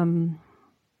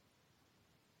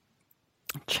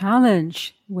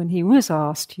challenge, when he was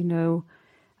asked, and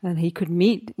he could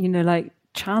meet,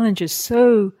 challenges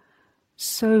so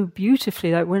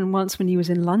beautifully. Like when he was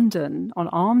in London on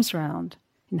Alms Round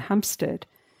in Hampstead,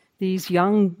 these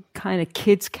young kind of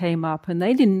kids came up and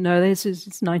they didn't know this is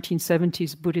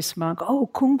 1970s Buddhist monk. Oh,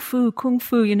 kung fu.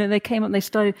 They came up and they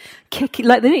started kicking.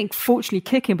 Like they didn't fortunately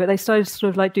kick him, but they started sort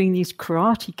of like doing these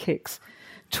karate kicks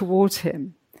towards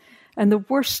him. And the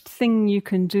worst thing you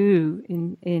can do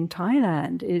in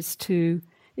Thailand is to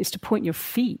point your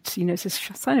feet. It's a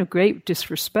sign of great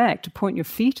disrespect to point your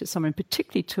feet at someone,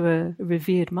 particularly to a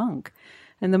revered monk.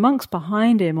 And the monks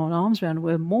behind him on Alms Round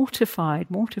were mortified.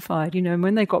 And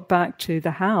when they got back to the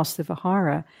house, the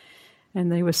vihara,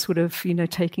 and they were sort of,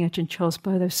 taking Ajahn Chah's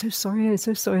by, they were so sorry,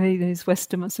 these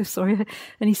Western monks, so sorry.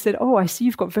 And he said, oh, I see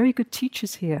you've got very good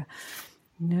teachers here.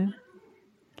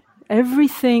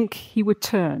 Everything he would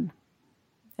turn.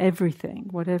 Everything,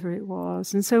 whatever it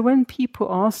was. And so when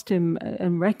people asked him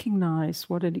and recognized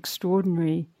what an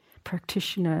extraordinary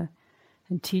practitioner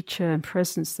and teacher and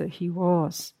presence that he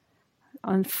was,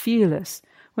 fearless,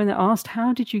 when they asked,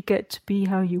 how did you get to be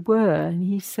how you were? And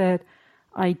he said,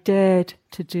 I dared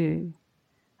to do.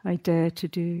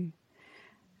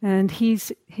 And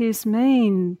his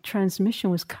main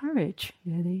transmission was courage,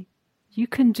 really. You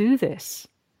can do this.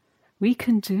 We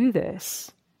can do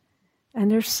this. And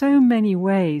there's so many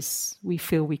ways we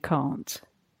feel we can't.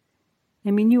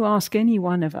 I mean, you ask any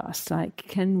one of us,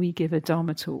 can we give a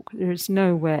Dharma talk? There's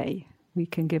no way we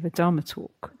can give a Dharma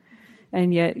talk.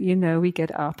 And yet, we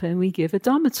get up and we give a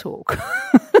Dhamma talk.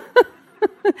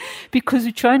 Because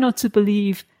we try not to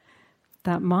believe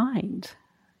that mind.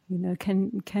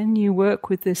 Can you work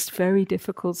with this very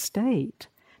difficult state?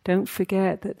 Don't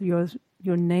forget that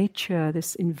your nature,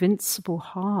 this invincible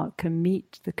heart, can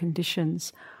meet the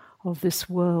conditions of this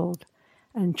world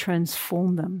and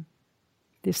transform them.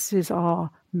 This is our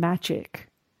magic.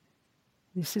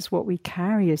 This is what we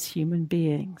carry as human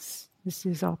beings. This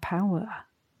is our power,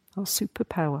 our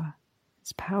superpower.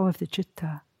 It's power of the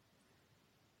citta.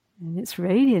 And it's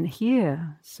radiant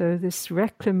here. So this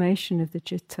reclamation of the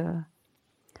citta,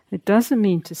 it doesn't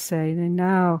mean to say that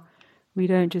now we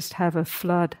don't just have a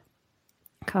flood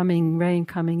rain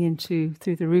coming into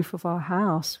through the roof of our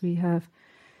house. We have,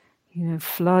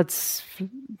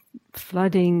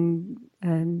 flooding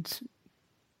and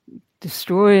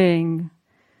destroying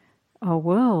our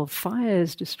world,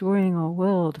 fires destroying our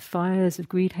world, fires of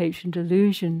greed, hatred, and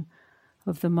delusion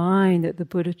of the mind that the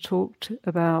Buddha talked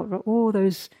about all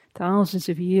those thousands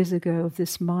of years ago, of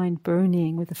this mind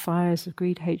burning with the fires of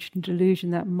greed, hatred, and delusion,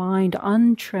 that mind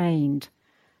untrained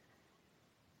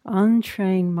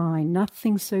mind,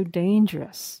 nothing so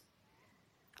dangerous,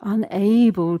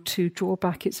 unable to draw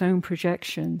back its own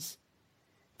projections,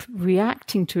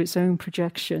 reacting to its own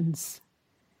projections.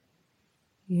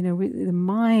 The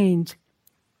mind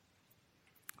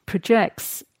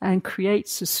projects and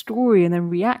creates a story and then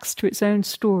reacts to its own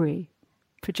story,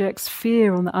 projects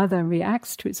fear on the other and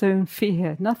reacts to its own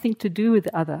fear, nothing to do with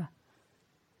the other.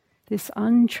 This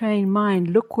untrained mind,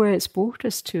 look where it's brought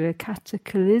us to, a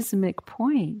cataclysmic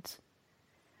point.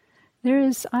 There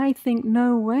is, I think,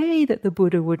 no way that the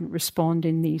Buddha wouldn't respond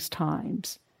in these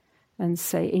times and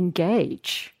say,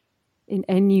 engage in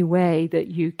any way that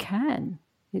you can.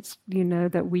 It's,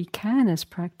 that we can as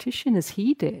practitioners.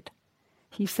 He did.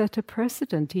 He set a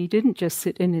precedent. He didn't just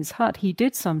sit in his hut. He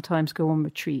did sometimes go on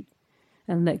retreat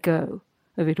and let go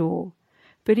of it all.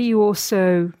 But he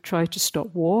also tried to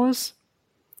stop wars.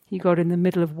 He got in the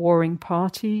middle of warring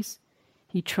parties.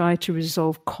 He tried to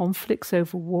resolve conflicts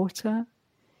over water.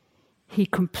 He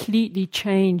completely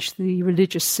changed the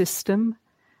religious system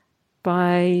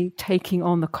by taking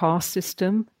on the caste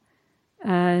system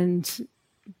and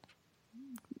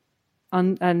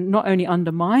not only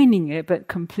undermining it, but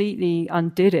completely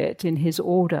undid it in his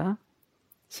order.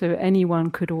 So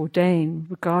anyone could ordain,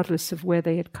 regardless of where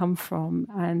they had come from,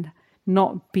 and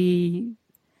not be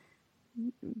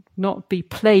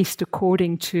placed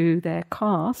according to their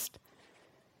caste.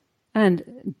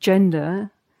 And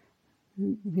gender,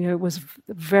 it was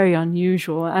very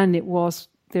unusual, and there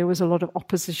was a lot of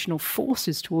oppositional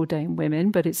forces to ordain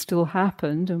women, but it still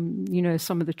happened. And,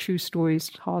 some of the true stories,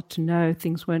 hard to know.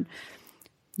 Things weren't,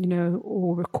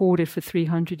 all recorded for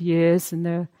 300 years, and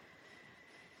there are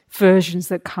versions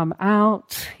that come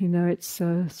out. It's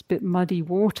a bit muddy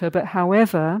water. But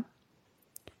however,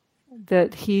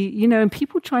 that he, and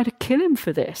people try to kill him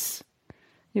for this.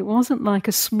 It wasn't like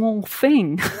a small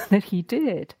thing that he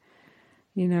did.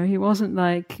 He wasn't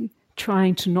like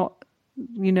trying to not,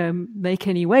 make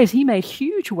any waves. He made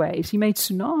huge waves. He made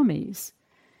tsunamis.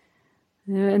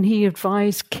 And he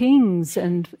advised kings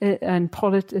and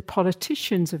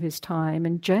politicians of his time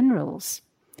and generals.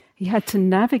 He had to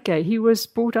navigate. He was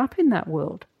brought up in that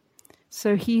world.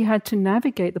 So he had to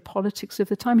navigate the politics of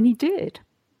the time, and he did.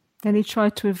 And he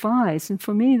tried to advise. And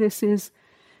for me, this is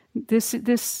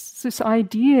this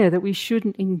idea that we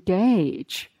shouldn't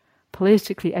engage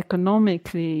politically,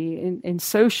 economically, in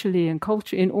socially and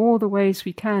culturally, in all the ways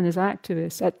we can as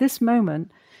activists at this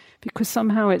moment, because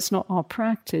somehow it's not our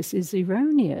practice, is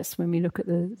erroneous when we look at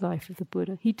the life of the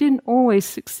Buddha. He didn't always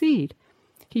succeed.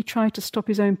 He tried to stop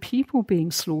his own people being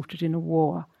slaughtered in a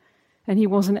war, and he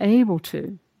wasn't able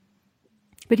to.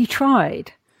 But he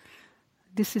tried.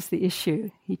 This is the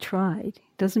issue. He tried.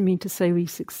 Doesn't mean to say we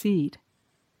succeed.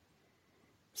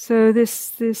 So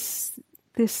this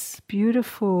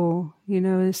beautiful,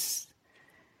 this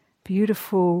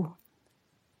beautiful,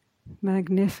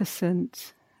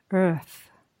 magnificent earth,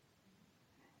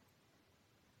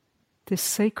 this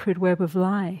sacred web of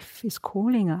life is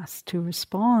calling us to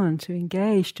respond, to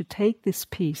engage, to take this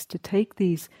peace, to take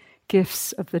these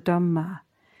gifts of the Dhamma,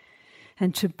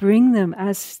 and to bring them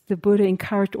as the Buddha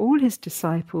encouraged all his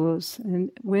disciples.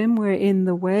 And when we're in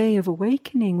the way of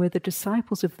awakening, we're the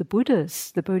disciples of the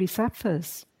Buddhas, the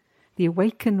Bodhisattvas, the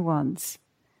awakened ones.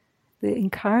 They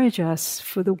encourage us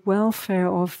for the welfare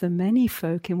of the many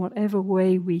folk in whatever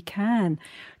way we can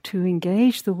to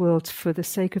engage the world for the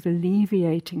sake of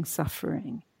alleviating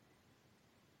suffering.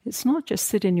 It's not just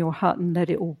sit in your hut and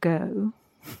let it all go.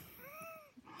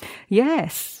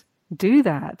 Yes, do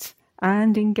that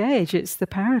and engage. It's the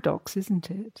paradox, isn't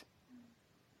it?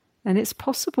 And it's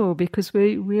possible because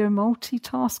we are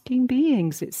multitasking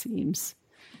beings, it seems.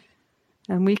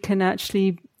 And we can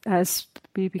actually, as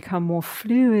we become more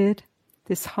fluid,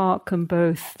 this heart can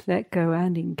both let go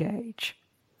and engage.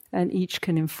 And each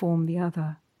can inform the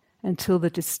other until the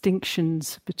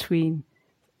distinctions between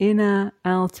inner,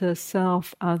 outer,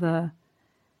 self, other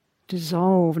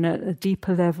dissolve. And at a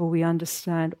deeper level we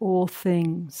understand all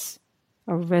things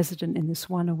are resident in this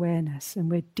one awareness, and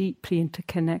we're deeply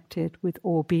interconnected with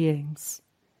all beings.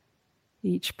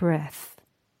 Each breath,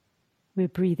 we're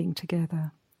breathing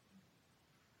together.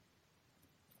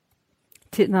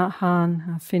 Thich Nhat Hanh,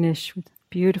 I'll finish with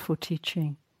beautiful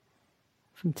teaching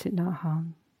from Thich Nhat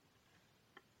Hanh.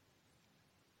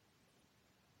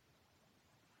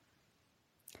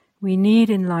 We need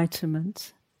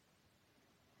enlightenment,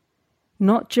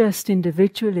 not just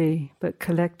individually, but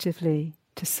collectively,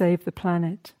 to save the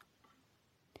planet.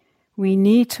 We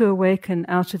need to awaken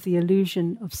out of the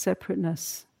illusion of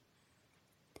separateness.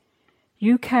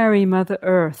 You carry Mother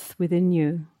Earth within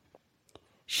you.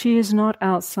 She is not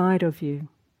outside of you.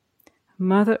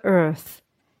 Mother Earth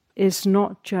is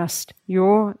not just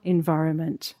your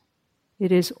environment.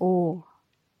 It is all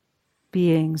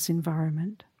beings'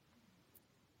 environment.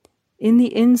 In the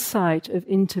insight of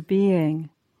interbeing,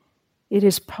 it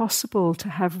is possible to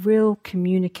have real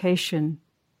communication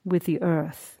with the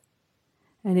earth.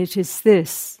 And it is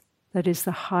this that is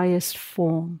the highest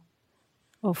form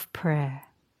of prayer.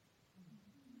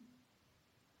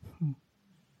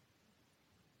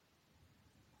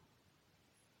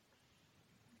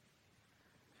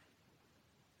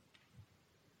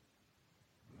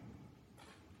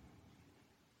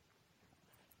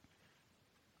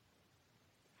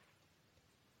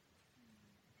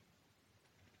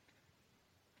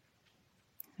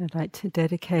 I'd like to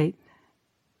dedicate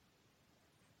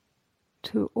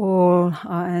to all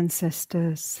our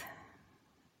ancestors,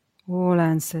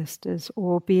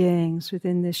 all beings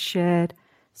within this shared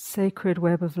sacred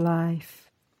web of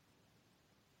life,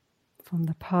 from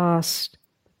the past,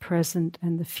 the present,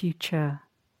 and the future,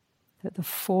 that the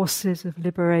forces of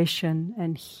liberation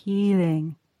and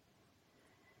healing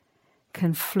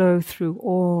can flow through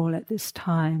all at this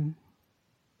time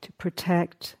to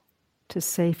protect, to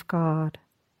safeguard,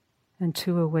 and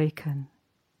to awaken.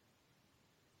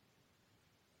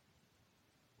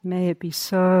 May it be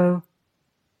so,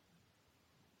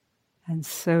 and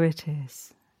so it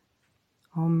is.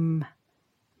 Om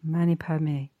Mani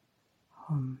Padme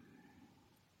Hum.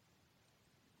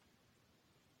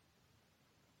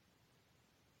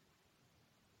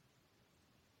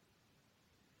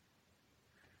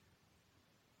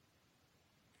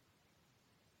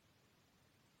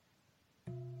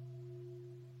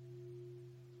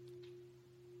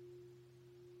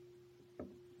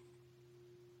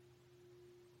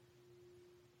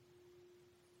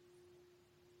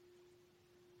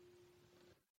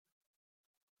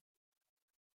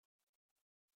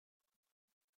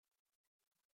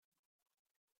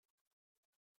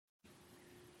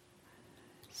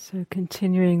 So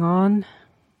continuing on,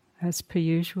 as per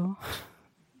usual.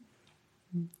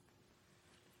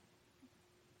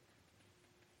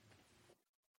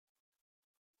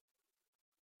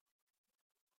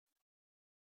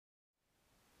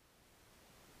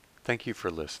 Thank you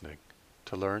for listening.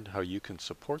 To learn how you can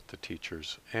support the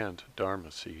teachers and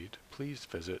Dharma Seed, please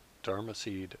visit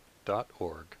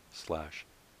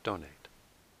dharmaseed.org/donate.